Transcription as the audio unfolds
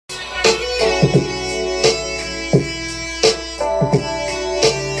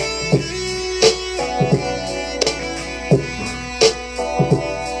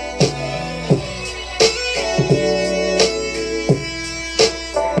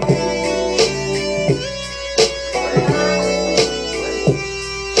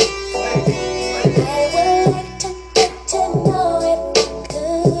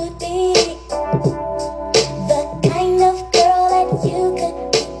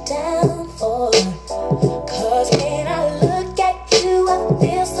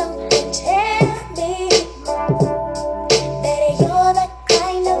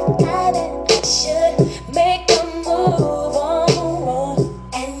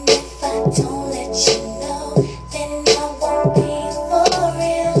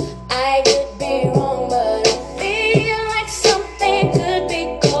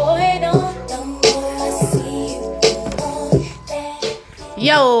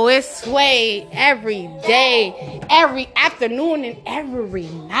know it's Sway every day, every afternoon, and every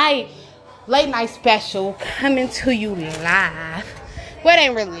night. Late night special coming to you live. Well, it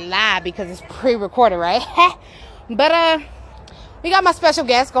ain't really live because it's pre-recorded, right? But we got my special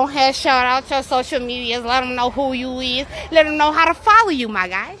guest. Go ahead, shout out your social medias. Let them know who you is. Let them know how to follow you, my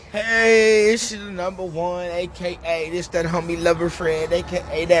guy. Hey, it's the number one, a.k.a. this that homie lover friend,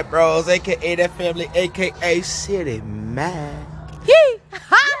 a.k.a. that bros, a.k.a. that family, a.k.a. City Man. Yee!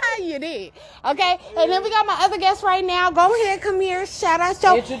 You did. Okay? And then we got my other guest right now. Go ahead, come here. Shout out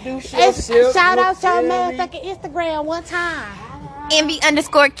your... Introduce yourself. Shout out your motherfucking Instagram one time.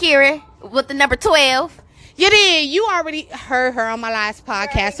 Envy_Kira with the number 12. You did. You already heard her on my last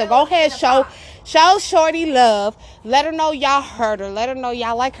podcast. So go ahead, show Shorty love. Let her know y'all heard her. Let her know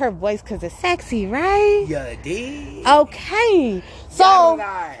y'all like her voice because it's sexy, right? Yeah, did. Okay.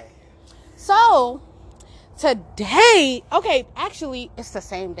 So today, okay, actually, it's the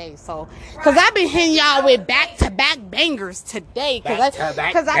same day. So, because I've been hitting y'all with back-to-back bangers today.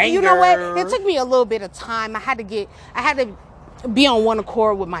 Because you know what? It took me a little bit of time. I had to be on one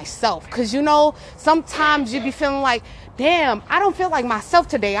accord with myself, because you know sometimes you be feeling like, damn, I don't feel like myself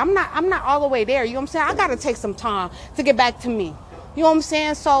today. I'm not all the way there. You know what I'm saying? I gotta take some time to get back to me. You know what I'm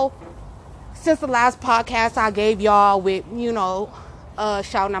saying? So since the last podcast I gave y'all with, you know,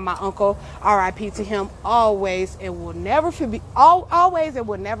 shouting out my uncle, R.I.P. to him, always it will never be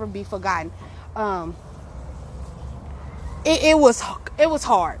forgotten. It was hard.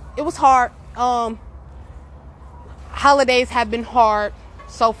 It was hard. Holidays have been hard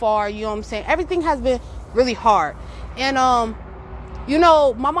so far, you know what I'm saying? Everything has been really hard. And, you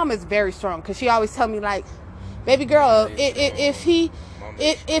know, my mom is very strong because she always tell me, like, baby girl, if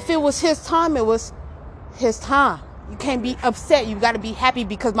it was his time, it was his time. You can't be upset. You got to be happy,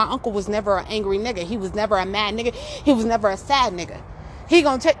 because my uncle was never an angry nigga. He was never a mad nigga. He was never a sad nigga. He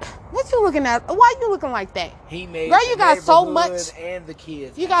gonna take... What you looking at? Why you looking like that? He made girl, you got so much... And the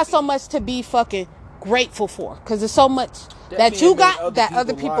kids. You got so much to be fucking grateful for, because there's so much that you got that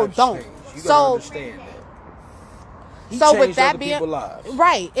other people don't. So with that being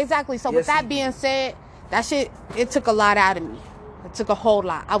right, exactly. So with that being said, that shit, it took a lot out of me. It took a whole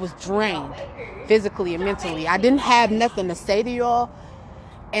lot. I was drained physically and mentally. I didn't have nothing to say to y'all,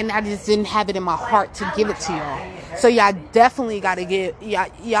 and I just didn't have it in my heart to give it to y'all. So y'all definitely got to give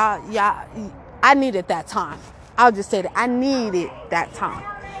y'all. I needed that time. I'll just say that I needed that time.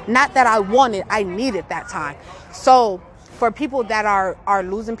 Not that I wanted, I needed that time. So for people that are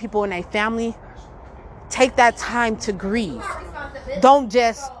losing people in their family, take that time to grieve. Don't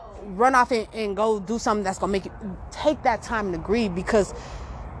just run off and go do something that's gonna make you... Take that time to grieve, because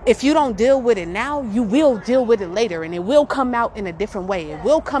if you don't deal with it now, you will deal with it later, and it will come out in a different way. It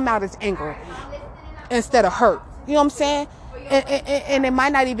will come out as anger instead of hurt. You know what I'm saying? And it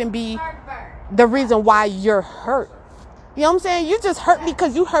might not even be the reason why you're hurt. You know what I'm saying? You just hurt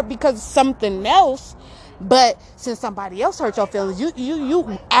because you hurt because of something else. But since somebody else hurt your feelings,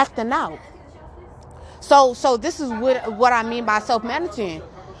 you acting out. So this is what I mean by self-managing.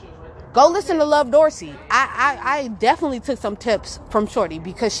 Go listen to Love Dorsey. I definitely took some tips from Shorty,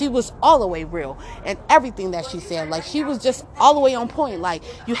 because she was all the way real and everything that she said. Like, she was just all the way on point. Like,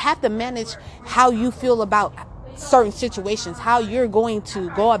 you have to manage how you feel about certain situations, how you're going to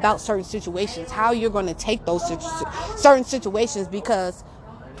go about certain situations, how you're going to take those certain situations, because,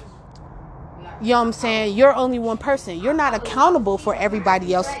 you know what I'm saying, you're only one person. You're not accountable for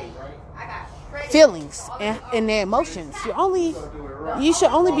everybody else's feelings and their emotions. You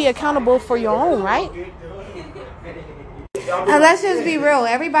should only be accountable for your own, right? And let's just be real.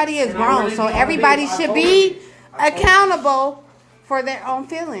 Everybody is grown, so everybody should be accountable for their own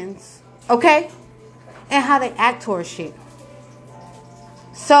feelings, okay? And how they act towards shit.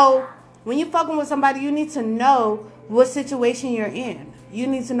 So when you fucking with somebody, you need to know what situation you're in. You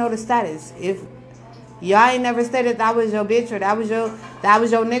need to know the status. If y'all ain't never stated that was your bitch or that was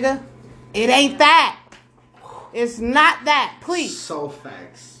your nigga, it ain't that. It's not that. Please. So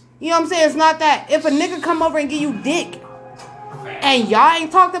facts. You know what I'm saying? It's not that. If a nigga come over and give you dick and y'all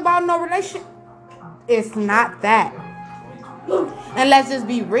ain't talked about no relationship, it's not that. And let's just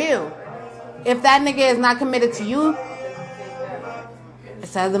be real. If that nigga is not committed to you,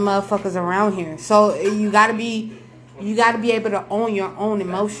 it's other motherfuckers around here. So you gotta be able to own your own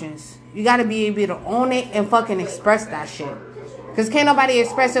emotions. You gotta be able to own it and fucking express that shit. Cause can't nobody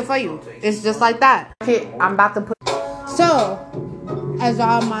express it for you. It's just like that. I'm about to put. So, as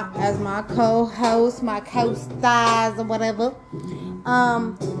my co-host, my co-stars or whatever,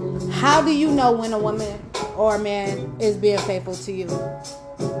 how do you know when a woman or a man is being faithful to you?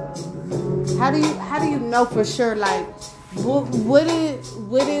 How do you know for sure? Like, what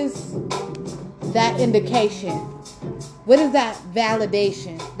that indication? What is that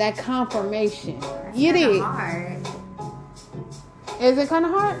validation? That confirmation? That's You did. Hard. Is it kind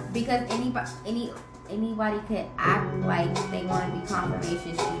of hard? Because anybody could act like they want to be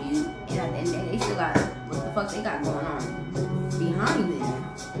confirmations to you, and at the end of the day, they still got what the fuck they got going on behind them.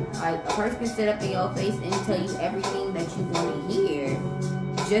 Like, a person can sit up in your face and tell you everything that you want to hear,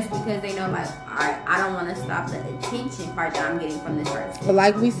 just because they know, like, alright, I don't want to stop the attention part that I'm getting from this person. But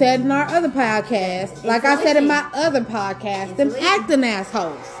like we said in our other podcast, like I said in my other podcast, them acting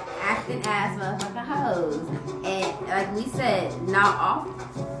assholes. Acting ass motherfucking hoes. And like we said, not off.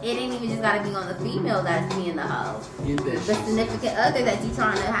 It ain't even just gotta be on the female that's being the hoe. The significant other that you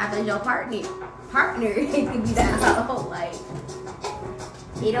trying to have as your partner, it could be that hoe. Like,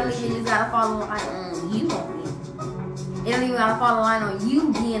 it don't even just gotta fall on you. It don't even gotta fall in line on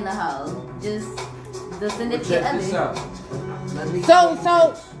you being the hoe. Just the significant other.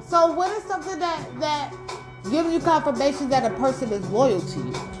 So what is something that gives you confirmation that a person is loyal to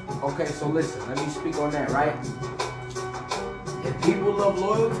you? Okay, so listen, let me speak on that, right? If people love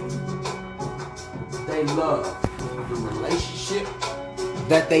loyalty, they love the relationship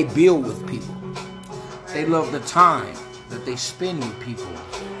that they build with people. They love the time that they spend with people.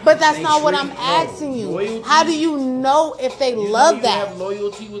 But that's not what I'm asking you. Loyalty, how do you know if they love that? You have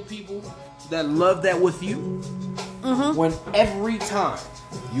loyalty with people that love that with you. When every time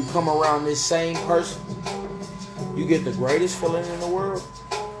you come around this same person, you get the greatest feeling in the world,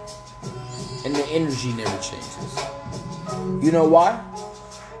 and the energy never changes. You know why?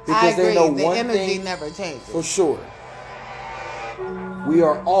 Because they know one thing never changes. For sure. We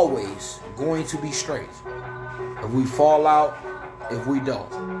are always going to be straight. If we fall out, if we don't.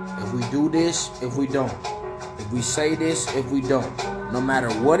 If we do this, if we don't. If we say this, if we don't. No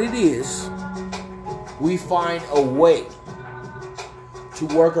matter what it is, we find a way to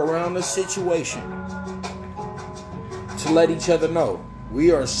work around the situation to let each other know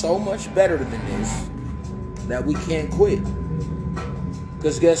we are so much better than this that we can't quit.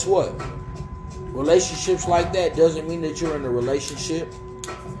 Because guess what? Relationships like that doesn't mean that you're in a relationship.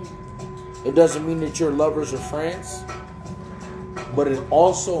 It doesn't mean that you're lovers or friends. But it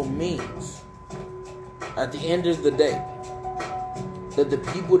also means, at the end of the day, that the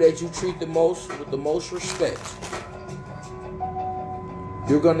people that you treat the most with the most respect,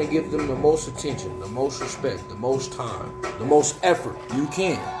 you're going to give them the most attention, the most respect, the most time, the most effort you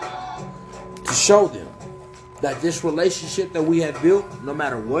can to show them that this relationship that we have built, no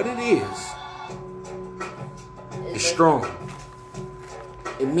matter what it is strong.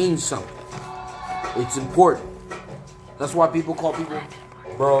 It means something. It's important. That's why people call people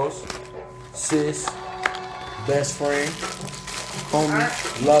bros, sis, best friend, homie,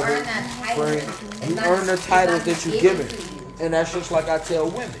 lover, friend. You earn the titles that you're given. And that's just like I tell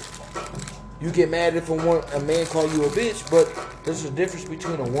women. You get mad if a man call you a bitch, but there's a difference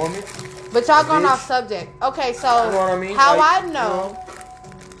between a woman. But y'all going off subject. Okay, so you know what I mean? How like, I know.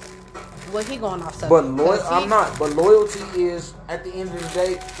 Well, he going off subject. But I'm not. But loyalty is, at the end of the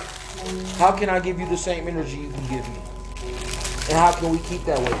day, how can I give you the same energy you can give me? And how can we keep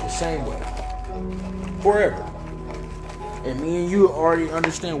that way, the same way? Forever. And me and you already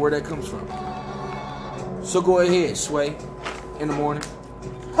understand where that comes from. So go ahead, Sway. In the morning.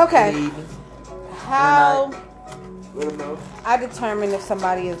 Okay. In the evening. How let them know. I determine if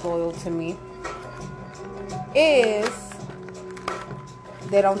somebody is loyal to me is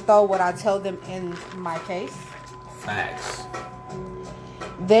they don't throw what I tell them in my face. Facts.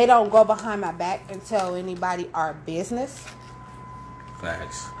 They don't go behind my back and tell anybody our business.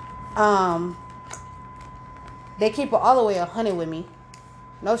 Facts. They keep it all the way 100 with me.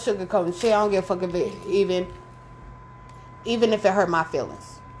 No sugarcoating shit. I don't give a fuck if it even if it hurt my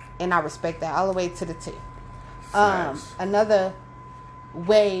feelings. And I respect that all the way to the T. Another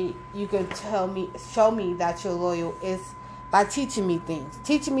way you can show me that you're loyal is by teaching me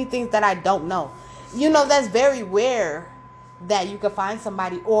things that I don't know. You know, that's very rare that you can find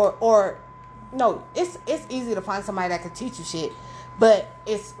somebody or no, it's easy to find somebody that can teach you shit, but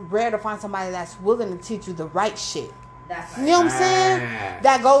it's rare to find somebody that's willing to teach you the right shit. That's right. You know what I'm saying?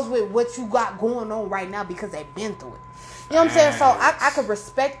 That goes with what you got going on right now because they've been through it. You know what I'm saying? So I could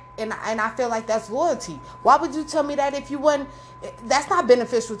respect and I feel like that's loyalty. Why would you tell me that if you wasn't? That's not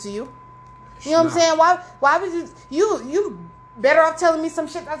beneficial to you. You know what I'm saying? Why would you better off telling me some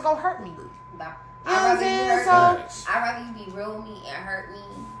shit that's gonna hurt me? I'd rather you be real with me and hurt me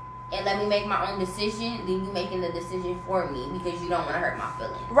and let me make my own decision than you making the decision for me because you don't want to hurt my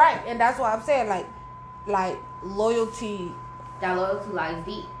feelings. Right, and that's why I'm saying like loyalty. That loyalty lies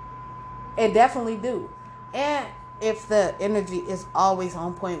deep. It definitely do. And if the energy is always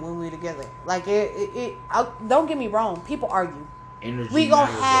on point when we're together. Like don't get me wrong, people argue. Energy we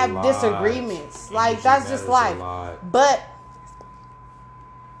gonna have disagreements. Energy like that's just life. But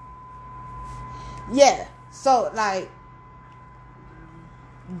yeah, so like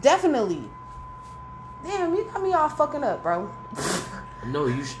definitely. Damn, you got me all fucking up, bro. No,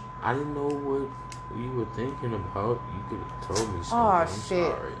 I didn't know what you were thinking about. You could have told me something. Oh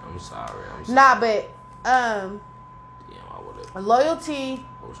shit. I'm sorry. Nah, but damn, I would have. Loyalty.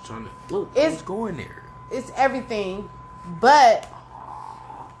 I was trying to look. It's going there. It's everything, but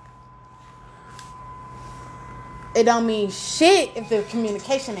it don't mean shit if the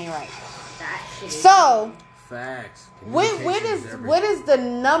communication ain't right. So, facts. What is the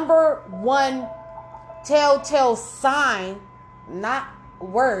number one telltale sign? Not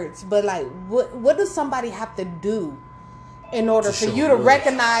words, but like what does somebody have to do in order for you to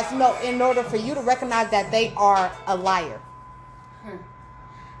recognize? No, in order for you to recognize that they are a liar.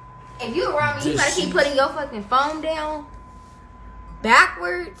 If you around me, you gotta keep putting your fucking phone down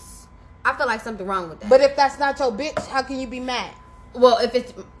backwards. I feel like something wrong with that. But if that's not your bitch, how can you be mad? Well, if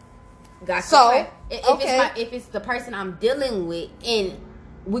it's so if it's the person I'm dealing with, and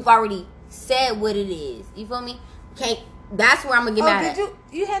we've already said what it is, you feel me? That's where I'm gonna get mad. Did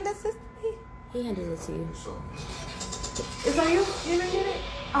you hand this to me? He handed it to you. It's on you? You didn't get it?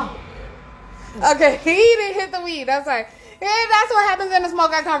 Oh. Okay, he didn't hit the weed. That's right. Yeah, that's what happens in a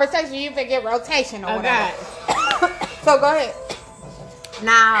smoke-out conversation. You forget rotation or whatever. So go ahead.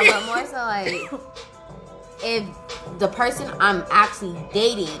 Nah, but more so like, if the person I'm actually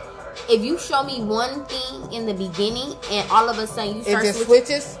dating, if you show me one thing in the beginning and all of a sudden you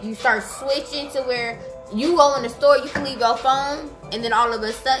start switching to where you go in the store, you can leave your phone, and then all of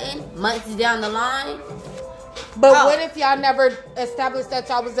a sudden, months down the line. But what if y'all never established that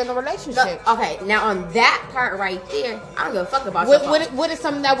y'all was in a relationship? No, okay, now on that part right there, I don't give a fuck about your phone. What is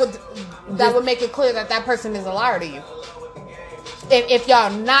something that would make it clear that person is a liar to you? If y'all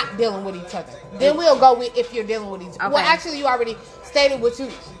not dealing with each other, then we'll go with if you're dealing with each other. Okay. Well, actually, you already stated what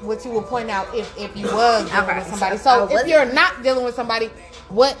you will point out if you was dealing with somebody. So if you're not dealing with somebody,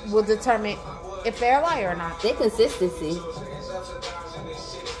 what will determine if they're a liar or not? Their consistency.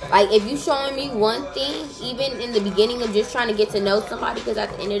 Like, if you showing me one thing, even in the beginning of just trying to get to know somebody, because at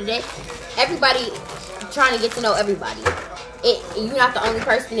the end of the day, everybody trying to get to know everybody. You're not the only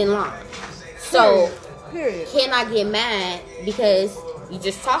person in line. So, can I get mad because you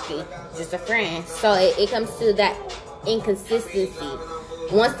just talking, just a friend? So it comes to that inconsistency.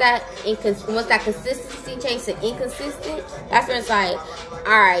 Once that consistency changes to inconsistent, that's when it's like,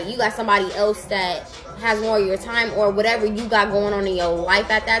 all right, you got somebody else that has more of your time or whatever you got going on in your life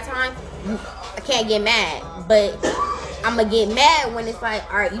at that time. I can't get mad, but I'm gonna get mad when it's like,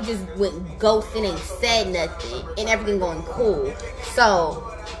 all right, you just went ghosting and said nothing and everything going cool.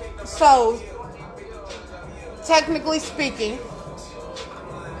 So technically speaking,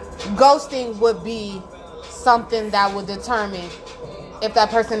 ghosting would be something that would determine if that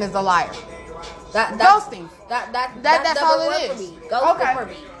person is a liar. Ghosting. That's all it is. Ghosting for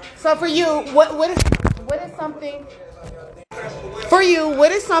me. So for you, what is something? For you,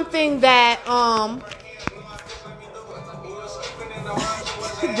 what is something that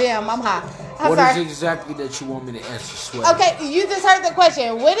Damn, I'm hot. What is exactly that you want me to answer, Sweat? Okay, you just heard the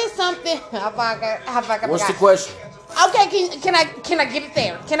question. What is something? What's the question? Okay, can I get it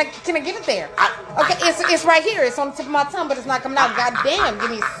there? Can I get it there? Okay, it's right here. It's on the tip of my tongue, but it's not coming out. God damn, give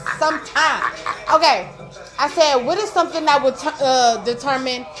me some time. Okay, I said, what is something that would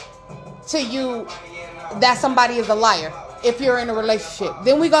determine to you that somebody is a liar if you're in a relationship?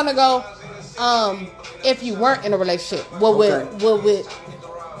 Then we're gonna go. If you weren't in a relationship, what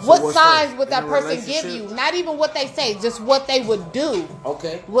signs would that person give you? Not even what they say, just what they would do.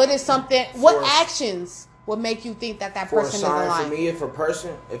 Okay. What is something? What actions would make you think that person is a liar? For me, if I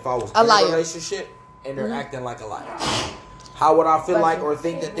was in a relationship and they're acting like a liar, how would I feel like or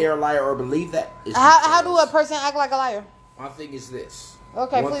think that they're a liar or believe that? How do a person act like a liar? My thing is this.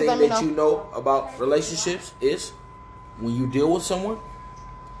 Okay, one please thing let me that you know about relationships is when you deal with someone,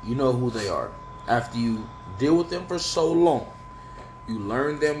 you know who they are. After you deal with them for so long, you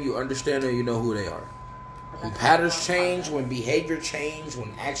learn them, you understand them, you know who they are. When patterns change, when behavior change,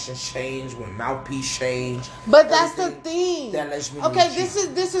 when actions change, when mouthpiece change. But that's the thing. That lets me know. Okay, this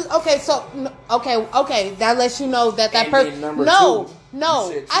is okay. So okay. That lets you know that person. No.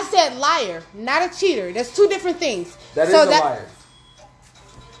 I said liar, not a cheater. That's two different things. That is a liar.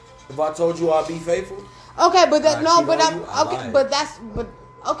 If I told you I'd be faithful. Okay, but that no, but I'm okay. But that's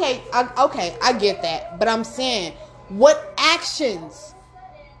okay. I get that. But I'm saying, what actions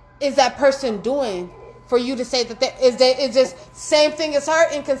is that person doing for you to say that is this same thing as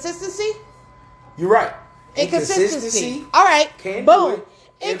her inconsistency? You're right. Inconsistency. All right. Boom.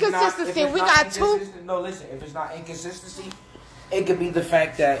 Inconsistency. We got two. No, listen. If it's not inconsistency, it could be the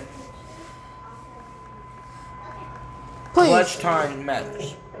fact that clutch time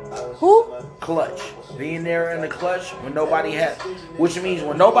matters. Who? Clutch. Being there in the clutch when nobody has, which means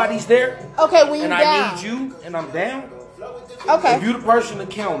when nobody's there. Okay, when you're and down. I need you and I'm down. Okay. If you the person to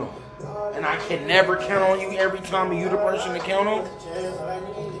count on, and I can never count on you every time you the person to count on,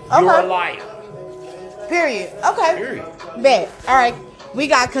 you're a liar. Period. Okay. Period. Bet. All right. We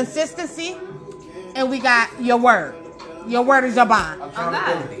got consistency, and we got your word. Your word is your bond.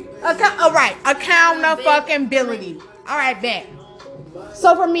 Accountability. All right. Accountability. All right, bet.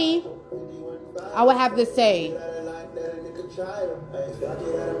 So for me, I would have to say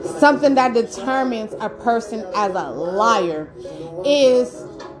something that determines a person as a liar is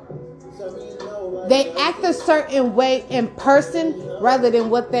they act a certain way in person rather than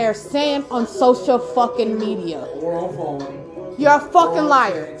what they're saying on social fucking media. Or on phone. You're a fucking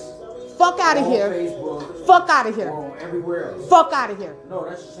liar. Fuck out of here. Facebook, fuck out of here. Or everywhere else. Fuck out of here. No,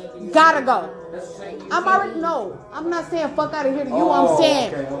 that's the same thing. Gotta go. That's the same thing. I'm not saying fuck out of here to you. I'm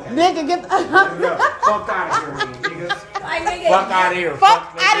saying, okay. nigga, get fuck out of here, niggas. Fuck out of here.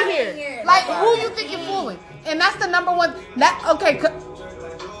 Fuck out of here. Like, who you think you're fooling? And that's the number one.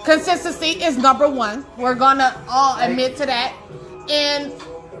 Consistency is number one. We're gonna all admit to that. And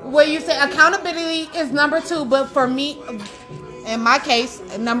where you say accountability is number two, but for me, in my case,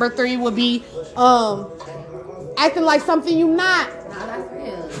 number three would be acting like something you not. No, that's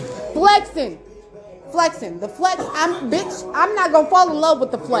real. Flexing. The flex. I'm not gonna fall in love with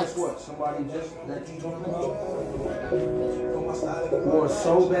the flex. What? Somebody just that you talking about? Was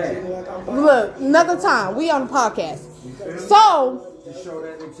so bad. Look, another time we on the podcast. So. To show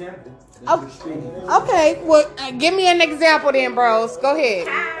that example. Okay. Well, give me an example then, bros. Go ahead.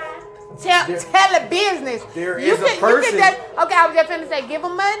 Tell the business. There is a person. Okay, I was just going to say, give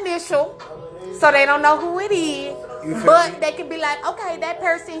them an initial so they don't know who it is. But they could be like, okay, that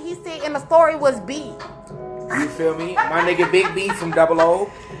person he said in the story was B. You feel me? My nigga Big B from Double O.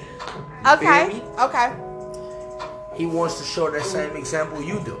 Okay. Okay. He wants to show that same example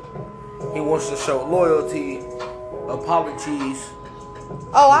you do. He wants to show loyalty, apologies.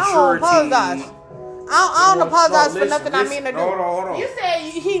 Oh, I don't apologize. I don't apologize for nothing I mean to do. Hold on. You said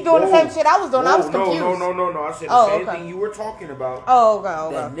he doing the same shit I was doing. I was confused. No. I said the same thing you were talking about. Oh,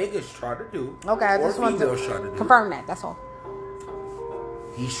 okay. That niggas try to do. Okay, I just want to confirm that. That's all.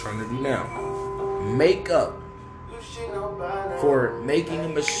 He's trying to do now. Make up for making a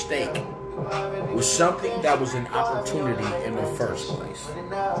mistake with something that was an opportunity in the first place.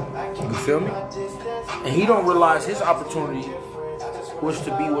 You feel me? And he don't realize his opportunity was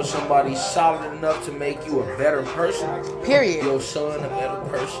to be with somebody solid enough to make you a better person. Period. Your son a better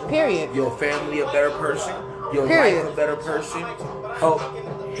person. Period. Your family a better person. Your Period. life a better person. Help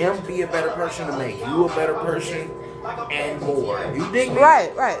him be a better person to make you a better person and more. You dig me?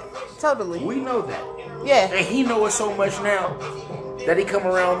 Right. Totally. We know that. Yeah. And he know it so much now that he come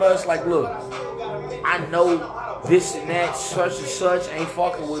around us like, look, I know this and that, such and such ain't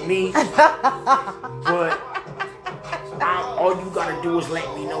fucking with me, but all you gotta do is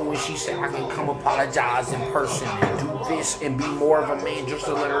let me know when she said I can come apologize in person and do this and be more of a man just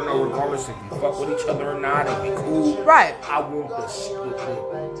to let her know regardless if you fuck with each other or not and be cool. Right. I want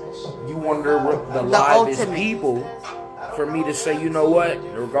you want the livest ultimate people for me to say, you know what,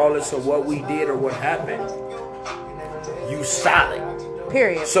 regardless of what we did or what happened, you solid.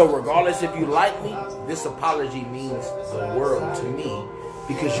 Period. So regardless if you like me, this apology means the world to me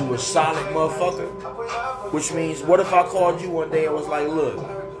because you a solid motherfucker. Which means, what if I called you one day and was like, look,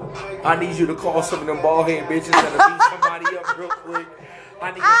 I need you to call some of them bald head bitches and beat somebody up real quick.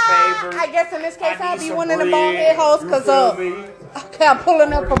 I need a favor. I guess in this case I'll be one of the bald head hoes because okay, I'm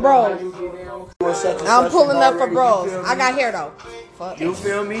pulling up for bros. I'm pulling up for bros. I got hair though. Fuck. You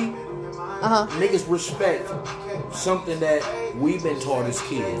feel me? Niggas respect something that we've been taught as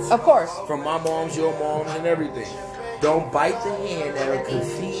kids. Of course. From my moms, your moms, and everything. Don't bite the hand that can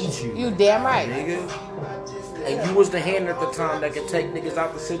feed you. You damn right. Nigga. And you was the hand at the time that could take niggas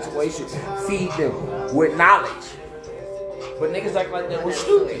out the situation, feed them with knowledge. But niggas act like that we're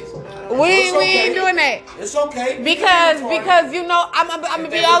stupid. We ain't doing that. It's okay. Because you know, I'm gonna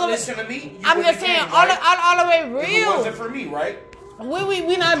be all the way. Listen to me. I'm just saying all the way real. It wasn't for me, right?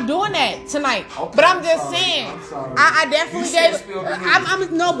 We not doing that tonight. Okay, but I'm just saying. I definitely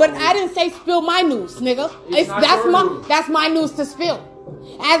gave. No, but I didn't say spill my news, nigga. That's my news to spill.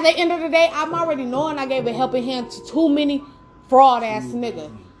 At the end of the day, I'm already knowing I gave a helping hand to too many fraud ass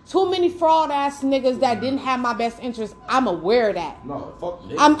niggas. too many fraud ass niggas that didn't have my best interest. I'm aware of that. No, fuck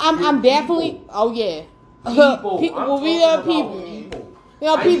niggas. I'm definitely. People. Oh yeah. People. We are people. You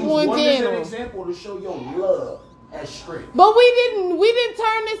know, people in general. As an example to show your love as straight. But we didn't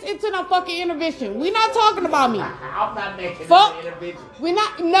turn this into no fucking intervention. We not talking about me. I'm not making Fuck. an intervention. We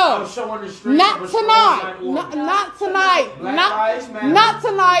not. No. I'm showing the street. Not tonight. Not tonight. Not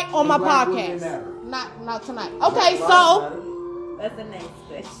tonight on my podcast. Not tonight. Okay, so. That's the next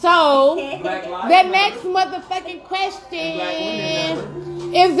question. So, the next motherfucking question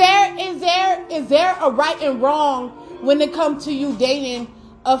is there a right and wrong when it comes to you dating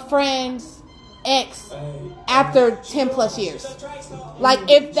a friend's ex after 10 plus years? Like,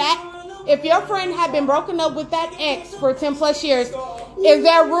 if your friend had been broken up with that ex for 10 plus years, is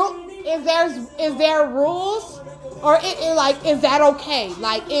there rules? Or is that okay?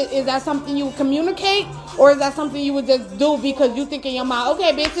 Like, is that something you would communicate? Or is that something you would just do because you think in your mind,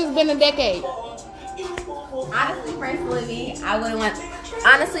 okay, bitch, it's been a decade?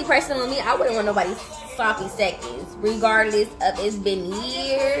 Honestly, personally, I wouldn't want nobody's sloppy seconds, regardless of it's been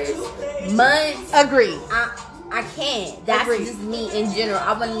years, months. Agreed. I can't. That's just me in general.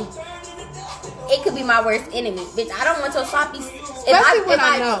 It could be my worst enemy, bitch. I don't want your sloppy. Especially when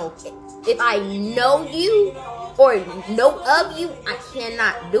I know. If I know you or know of you, I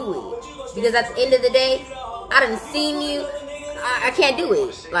cannot do it. Because at the end of the day, I done seen you. I can't do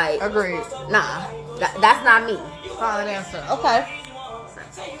it. Like, agreed. Nah, that's not me. Solid answer. Okay.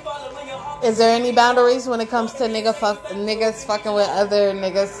 Is there any boundaries when it comes to niggas fucking with other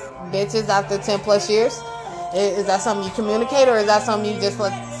niggas bitches after 10 plus years? Is that something you communicate, or is that something you just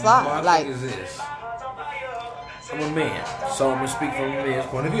let slide? My thing is this. I'm a man, so I'm gonna speak from a man's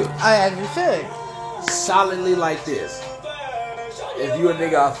point of view. As you should. Solidly like this. If you a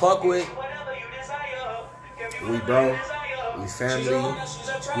nigga I fuck with, we bro, we family,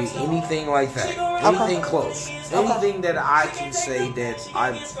 we anything like that. Anything close. Anything that I can say that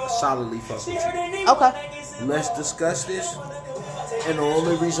I solidly fuck with you. Okay. Let's discuss this. And the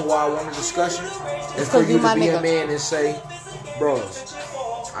only reason why I want to discuss it is for you to be a man and say, bros,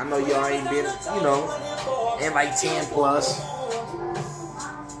 I know y'all ain't been, in like 10 plus.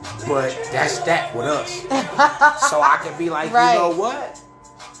 But that's that with us. So I can be like, right. You know what?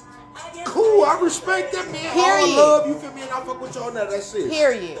 Cool, I respect that, man. Period. I love you, feel me, and I fuck with y'all now. That's it.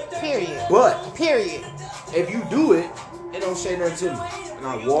 Period. But if you do it, it don't say nothing to me. And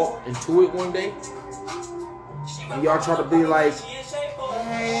I walk into it one day, and y'all try to be like,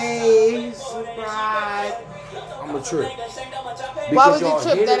 hey, surprise. I'm a trip. Why would you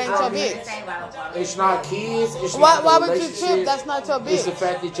trip? That ain't your bitch. It's not kids. It's why would you trip? That's not your bitch. It's the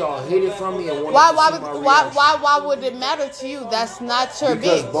fact that y'all hid it from me and wanted why to see my reaction. Why would it matter to you? That's not your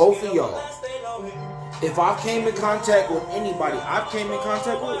because bitch. Because both of y'all, if I came in contact with anybody I've came in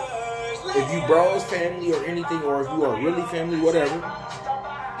contact with, if you bros, family, or anything, or if you are really family, whatever,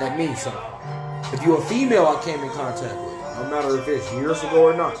 that means something. If you're a female I came in contact with, no matter if it's years ago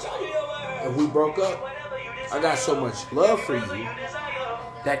or not, if we broke up, I got so much love for you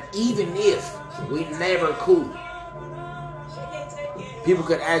that even if we never cool, people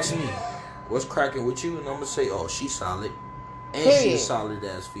could ask me, what's cracking with you? And I'm going to say, oh, she's solid. And she's solid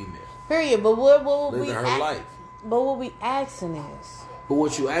as female. Period. But what would living her life. But what we asking is. But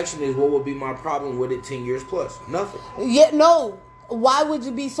what you asking is, what would be my problem with it 10 years plus? Nothing. Yeah, no. Why would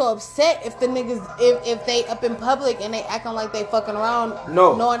you be so upset if the niggas, if they up in public and they acting like they fucking around?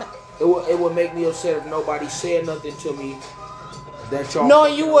 No. It would make me upset if nobody said nothing to me that y'all. No,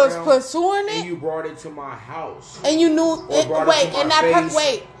 you was pursuing it. And you brought it to my house. And you knew. Listen.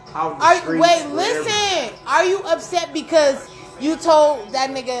 Are you upset because you told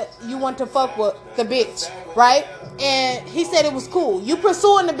that nigga you want to fuck with the bitch, right? And he said it was cool. You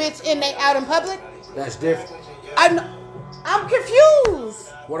pursuing the bitch and they out in public? That's different. I'm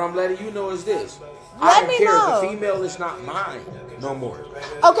confused. What I'm letting you know is this. Let me know. The female is not mine no more.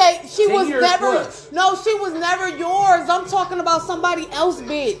 Okay, she was never. No, she was never yours. I'm talking about somebody else,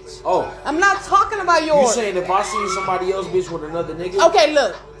 bitch. Oh, I'm not talking about yours. You saying if I see somebody else, bitch, with another nigga? Okay,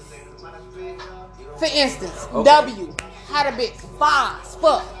 look. For instance, W had a bitch, fine as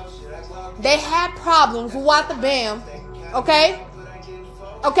fuck. They had problems with What the Bam. Okay,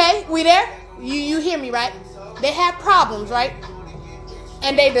 we there? You hear me, right? They had problems, right?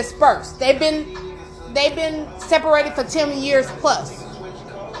 And they dispersed. They've been separated for 10 years plus.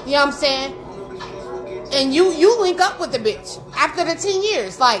 You know what I'm saying? And you link up with the bitch after the 10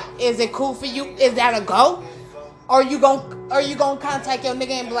 years. Like, is it cool for you? Is that a go? Or you gonna contact your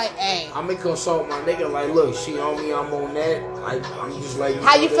nigga and be like, hey? I'm gonna consult my nigga. Like, look, she on me, I'm on that. Like, I'm just like.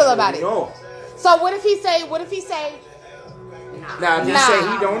 How you feel about it? Know. So what if he say? Now, just say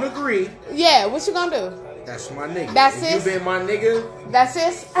he don't agree. Yeah, what you gonna do? That's my nigga. That's if sis. You been my nigga. That's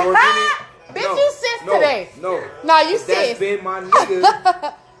sis. Bitch, no, you sis today. No, you sis. That's been my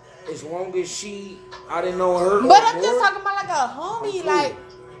nigga. As long as I didn't know her. But I'm just talking about like a homie, like.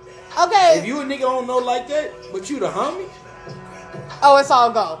 Okay. If you a nigga don't know like that, but you the homie. Oh, it's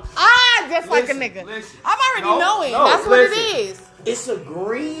all go. Just like a nigga. I'm already knowing. That's what it is. It's a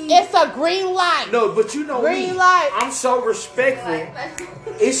green. It's a green light. No, but you know green light. I'm so respectful.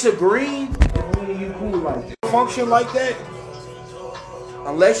 It's a green. When you cool like that. Function like that.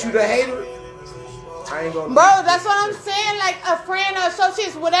 Unless you the hater, I ain't gonna. Bro, that's what I'm saying. Like a friend or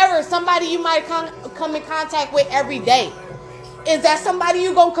associate, whatever, somebody you might come in contact with every day. Is that somebody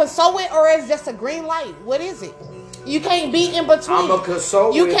you gonna consult with, or is just a green light? What is it? You can't be in between. I'm a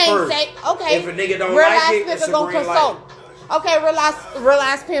consult. You with can't first. say okay. If a nigga don't real like ass it, nigga it's a gonna green consult. light. Okay,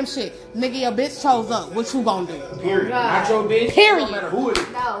 realize pimp shit. Nigga, your bitch chose up. What you gonna do? Period. Not your bitch. Period. No matter who it is.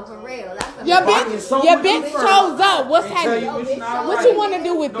 No, for real. That's your bitch chose up. What's happening? What you want to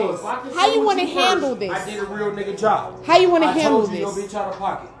do with this? How you want to handle this? I did a real nigga job. How you want to handle this? I told you your bitch out of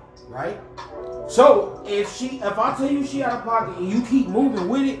pocket, right? So if I tell you she out of pocket and you keep moving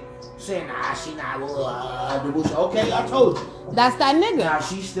with it, saying nah, she not okay, I told you. That's that nigga. Now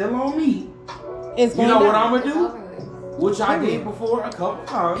she's still on me. It's you know down. what I'm gonna do? Which I did before a couple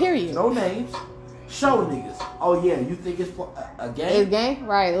times. Period. No names. Show niggas. Oh yeah, you think it's a game? It's game?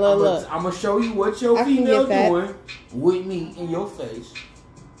 Right, look. I'm gonna show you what your female doing with me in your face.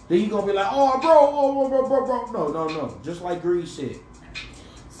 Then you gonna be like, oh bro. No. Just like Grease said.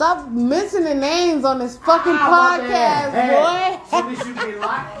 Stop mentioning names on this fucking podcast, boy. Soon as you get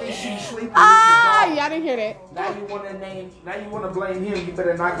locked, then she sleeping. Y'all didn't hear that. Now you wanna blame him. You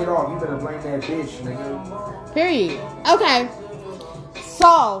better knock it off. You better blame that bitch, nigga. Period. Okay.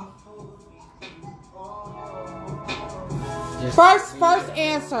 So first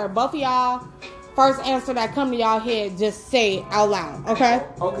answer, both of y'all. First answer that come to y'all head, just say it out loud. Okay.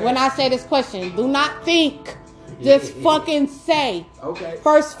 When I say this question, do not think. Just fucking say. Okay.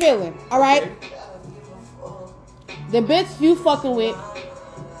 First feeling, all right? Okay. The bitch you fucking with,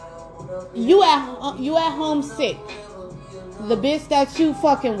 you at home sick. The bitch that you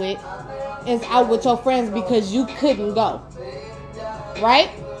fucking with is out with your friends because you couldn't go.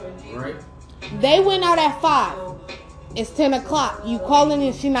 Right? Right. They went out at 5. It's 10 o'clock. You calling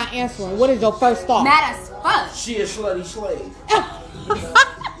and she not answering. What is your first thought? Mad as fuck. She a slutty slave. You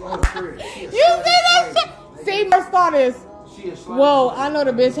see that shit? See, first thought is, whoa, I know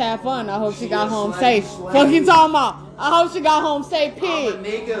the bitch had fun. I hope she got home safe. Fuck you talking about? I hope she got home safe, pig.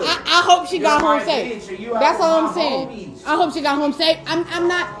 I hope she got home safe. That's all I'm saying. I hope she got home safe. I'm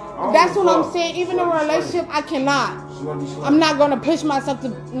not, that's what I'm saying. Even in a relationship, I cannot. I'm not going to push myself to,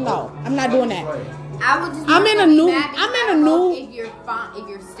 no, I'm not doing that. I would just I'm in a new, if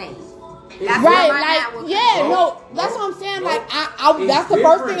you're safe. That's right, like, yeah, no, that's what I'm saying. Like, that's the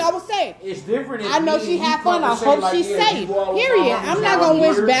first thing I would say. It's different. I know she had fun. I hope she's safe. Period. I'm not gonna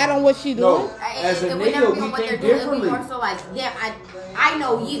wish bad on what she doing. As a nigga, we think differently. More so like, damn, I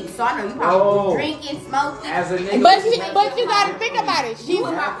know you, so I know you probably drinking, smoking. As a nigga, but you gotta think about it. She's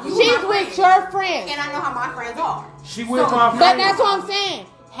with your friends, and I know how my friends are. She with my friends. But that's what I'm saying.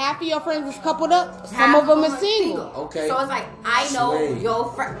 Half of your friends is coupled up. Some of them is single. Okay. So it's like, I know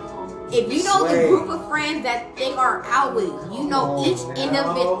your friend. If you know the group of friends that they are out with, you know each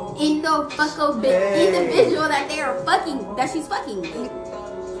individual that they are fucking, that she's fucking with.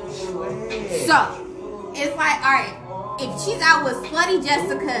 So it's like, all right, if she's out with Slutty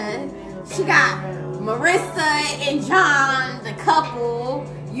Jessica, she got Marissa and John, the couple.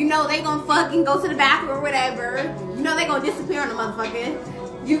 You know they gonna fucking go to the bathroom or whatever. You know they gonna disappear on the motherfucker.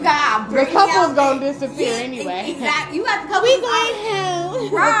 You got the couple's gonna disappear anyway. Exactly. You got the couple. We going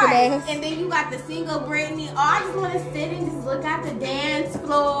home. Right. And then you got the single Brittany. Oh, I just want to sit and just look at the dance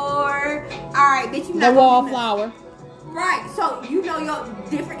floor. All right, bitch. You the wallflower. Right. So you know your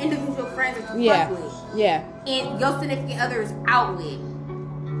different individual friends that you fuck with. Yeah. And your significant other is out with.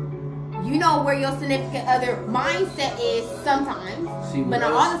 You know where your significant other mindset is sometimes, but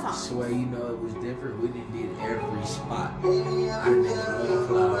not all the time. I swear, you know it was different. We did every spot. I'd have been a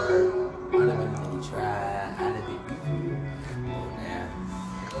wallflower. I'd have been on the try. I'd have been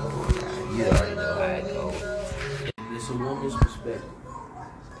you already know how it goes. It's a woman's perspective.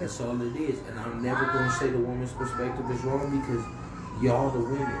 That's all it is. And I'm never going to say the woman's perspective is wrong because y'all the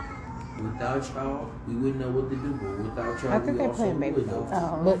women. Without y'all, we wouldn't know what to do. But without y'all, I think they're playing baby though.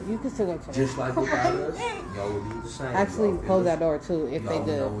 But you can still go check. Just like without us, y'all would be the same. Actually, close that door too if they y'all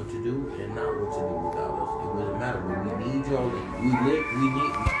do. Know what to do and not what to do without us. It wouldn't matter. But we need y'all. We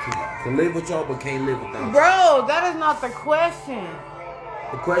need to live with y'all, but can't live without y'all. Bro, that is not the question.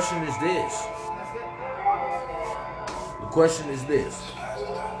 The question is this. The question is this.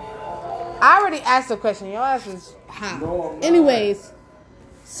 I already asked the question. Your ass is hot. No, anyways,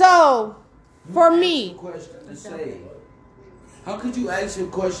 so for me, question to say. How could you ask a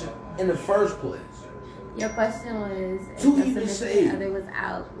question in the first place? Your question was if To your even say. significant other was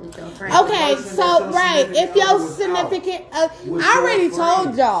out with your friend. okay, so right, if your significant, I already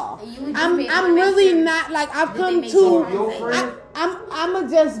told y'all, I'm really not like I've come to. I'ma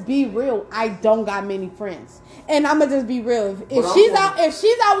just be real. I don't got many friends, and I'ma just be real. If she's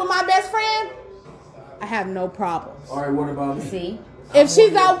out with my best friend, I have no problems. All right, what about me? See, if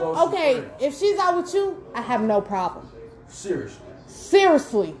she's out, okay, if she's out with you, I have no problem.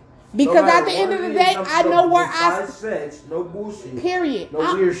 Seriously. Because at the end of the day, I know where I sex, no bullshit. Period.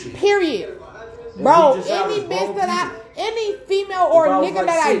 No weird shit. Period. Bro, any bitch any female or nigga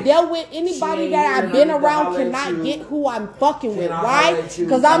that I dealt with, anybody that I've been around cannot get who I'm fucking with. Why?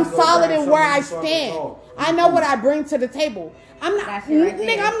 Because I'm solid in where I stand. I know what I bring to the table. I'm not,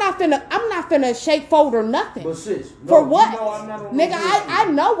 nigga. I'm not finna shake, fold, or nothing. But sis, for what, nigga? I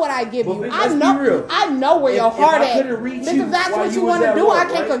know what I give you. I know where your heart at. Nigga, that's what you want to do. I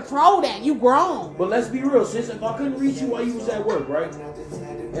can't control that. You grown. But let's be real, sis. If I couldn't reach you while you was at work, right?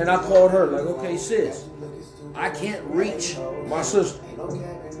 And I called her, like, okay, sis, I can't reach my sister.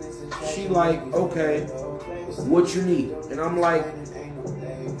 She like, okay, what you need? And I'm like,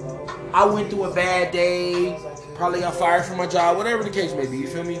 I went through a bad day. Probably got fired from my job, whatever the case may be, you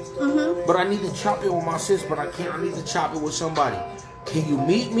feel me? Mm-hmm. But I need to chop it with my sis, but I can't. I need to chop it with somebody. Can you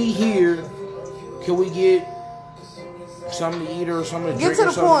meet me here? Can we get something to eat or something to drink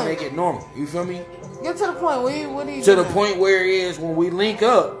or something to make it normal? You feel me? Get to the point. What do you to the point where it is when we link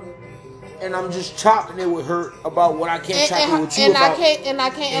up, and I'm just chopping it with her about what I can't chop it with you about. I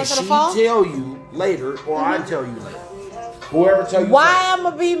can't answer the phone. She tell you later, or I tell you later. Whoever tell you. Why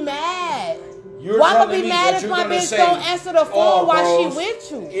I'ma be mad? Why would be mad if my bitch don't answer the phone while she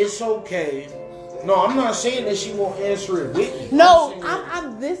with you? It's okay. No, I'm not saying that she won't answer it with you. No,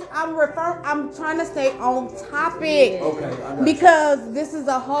 I'm trying to stay on topic. Okay. Because this is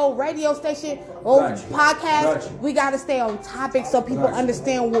a whole radio station or podcast. We gotta stay on topic so people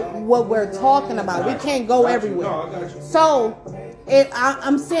understand what we're talking about. We can't go everywhere. No, I got you. So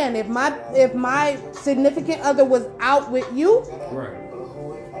I'm saying if my significant other was out with you, right,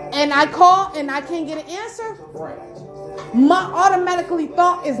 and I call and I can't get an answer, right, my automatically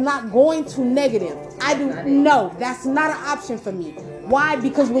thought is not going to negative. I do no, that's not an option for me. Why?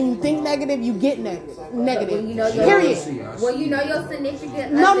 Because when you think negative, you get negative. Period. Well, you know your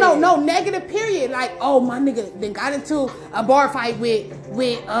significant other. No, negative. Period. Like, oh, my nigga then got into a bar fight with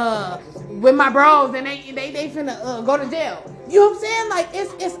my bros, and they finna go to jail. You know what I'm saying? Like,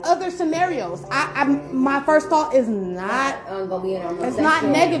 it's other scenarios. My first thought is not. It's not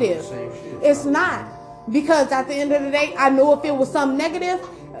negative. It's not. Because at the end of the day, I know if it was something negative,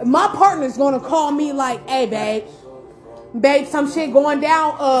 my partner's gonna call me like, "Hey, babe, some shit going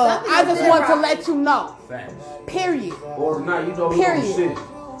down. I just want to let you know." Facts. Period. Or not, you know. Period.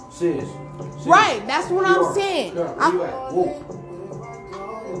 Sis. Right. That's what I'm saying.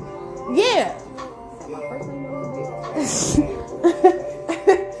 Yeah.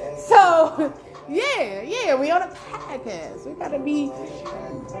 So, yeah, we on a podcast. We gotta be.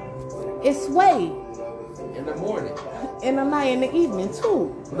 It's way. In the morning. In the night, in the evening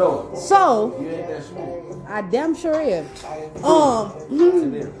too. No. So. You ain't that smooth. I damn sure is.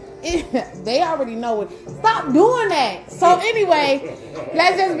 They already know it. Stop doing that. So anyway,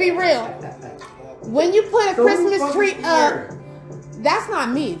 let's just be real. When you put a Christmas tree up, that's not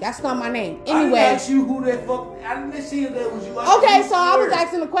me. That's not my name. Anyway. I didn't ask you who that fuck. I didn't see if that was you. Okay, so I was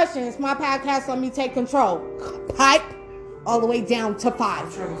asking the question. It's my podcast. Let me take control. Pipe all the way down to 5.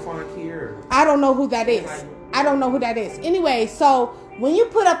 I'm trying to find Kiera. I don't know who that is. Anyway, so when you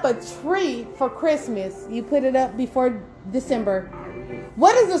put up a tree for Christmas, you put it up before December.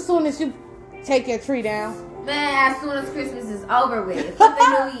 What is as soon as you take your tree down? Man, as soon as Christmas is over with, fuck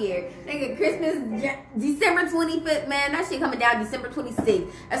the New Year. Nigga, Christmas, December 25th, man, that shit coming down December 26th.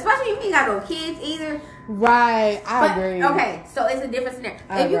 Especially if you got no kids either. Right, I agree. Okay, so it's a different scenario.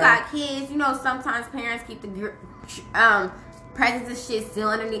 If you got kids, you know, sometimes parents keep the presents and shit still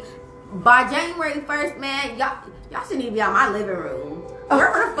underneath. By January 1st, man, y'all shouldn't even be out my living room.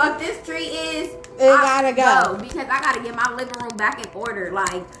 wherever the fuck this tree is, it gotta go. Because I gotta get my living room back in order.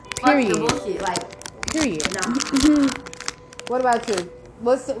 Like, period. Fuck the bullshit. Like, period. No. What about you?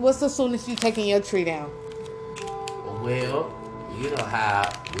 What's the soonest you taking your tree down? Well, you know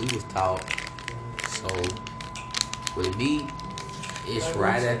how we was taught. So with me, it's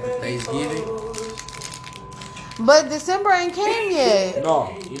right after Thanksgiving. But December ain't came yet.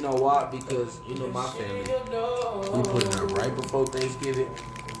 No, you know why? Because you know my family, we put it up right before Thanksgiving,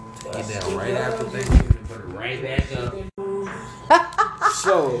 take it down right after Thanksgiving, put it right back up.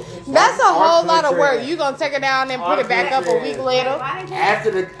 So that's a whole lot of work. You gonna take it down and put it back up a week later?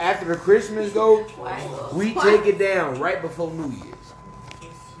 After the Christmas go, we take it down right before New Year's.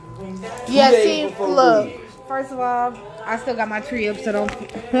 Yeah, see, look. First of all, I still got my tree up, so don't.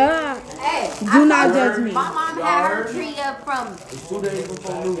 Hey, do not judge me. My mom had her tree up from. It's 2 days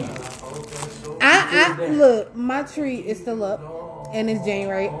before New Year's. Look, my tree is still up, and it's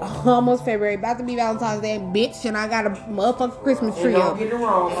January, almost February, about to be Valentine's Day, bitch, and I got a motherfucking Christmas tree up.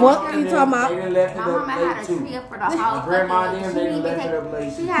 What you talking about? My mama had a tree up for the whole grandma and them, they left it up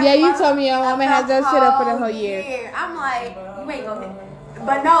late. Yeah, you told me your mama had that shit up for the whole year. I'm like, you ain't gonna.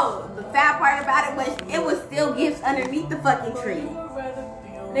 But no, the fat part about it was still gifts underneath the fucking tree.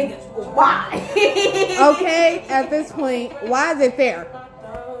 Nigga, why? Okay, at this point, why is it fair?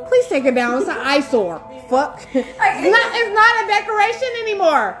 Please take it down. It's an eyesore. Fuck. It's not a decoration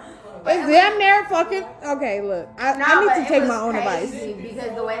anymore. It's damn near fucking. Okay, look. I need to take my own advice.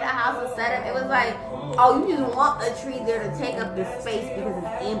 Because the way the house was set up, it was like, oh, you just want a tree there to take up the space because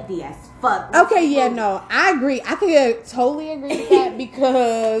it's empty as fuck. Okay, yeah, no. I agree. I can totally agree with that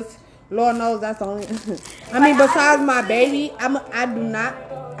because Lord knows that's the only. I mean, besides my baby,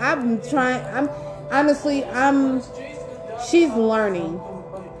 she's learning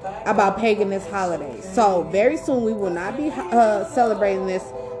about paganist holidays. So very soon we will not be celebrating this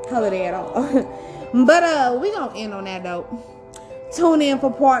holiday at all. But we gonna end on that note. Tune in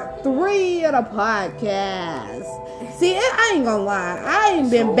for part 3 of the podcast. See, I ain't gonna lie, I ain't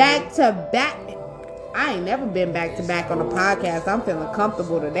been back to back. I ain't never been back to back on the podcast. I'm feeling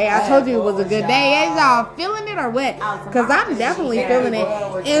comfortable today. I told you it was a good day. Is y'all feeling it or what? Because I'm definitely feeling it.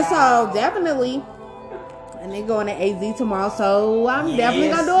 And so definitely, and they going to AZ tomorrow, so I'm definitely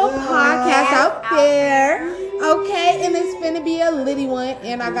gonna do a podcast out there. Okay, and it's finna be a litty one,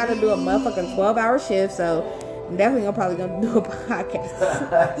 and I gotta do a motherfucking 12-hour shift, so I'm definitely probably gonna do a podcast.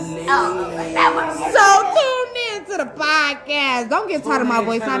 So tune in to the podcast. Don't get tired of my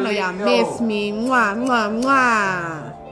voice. I know y'all miss me. Mwah, mwah, mwah.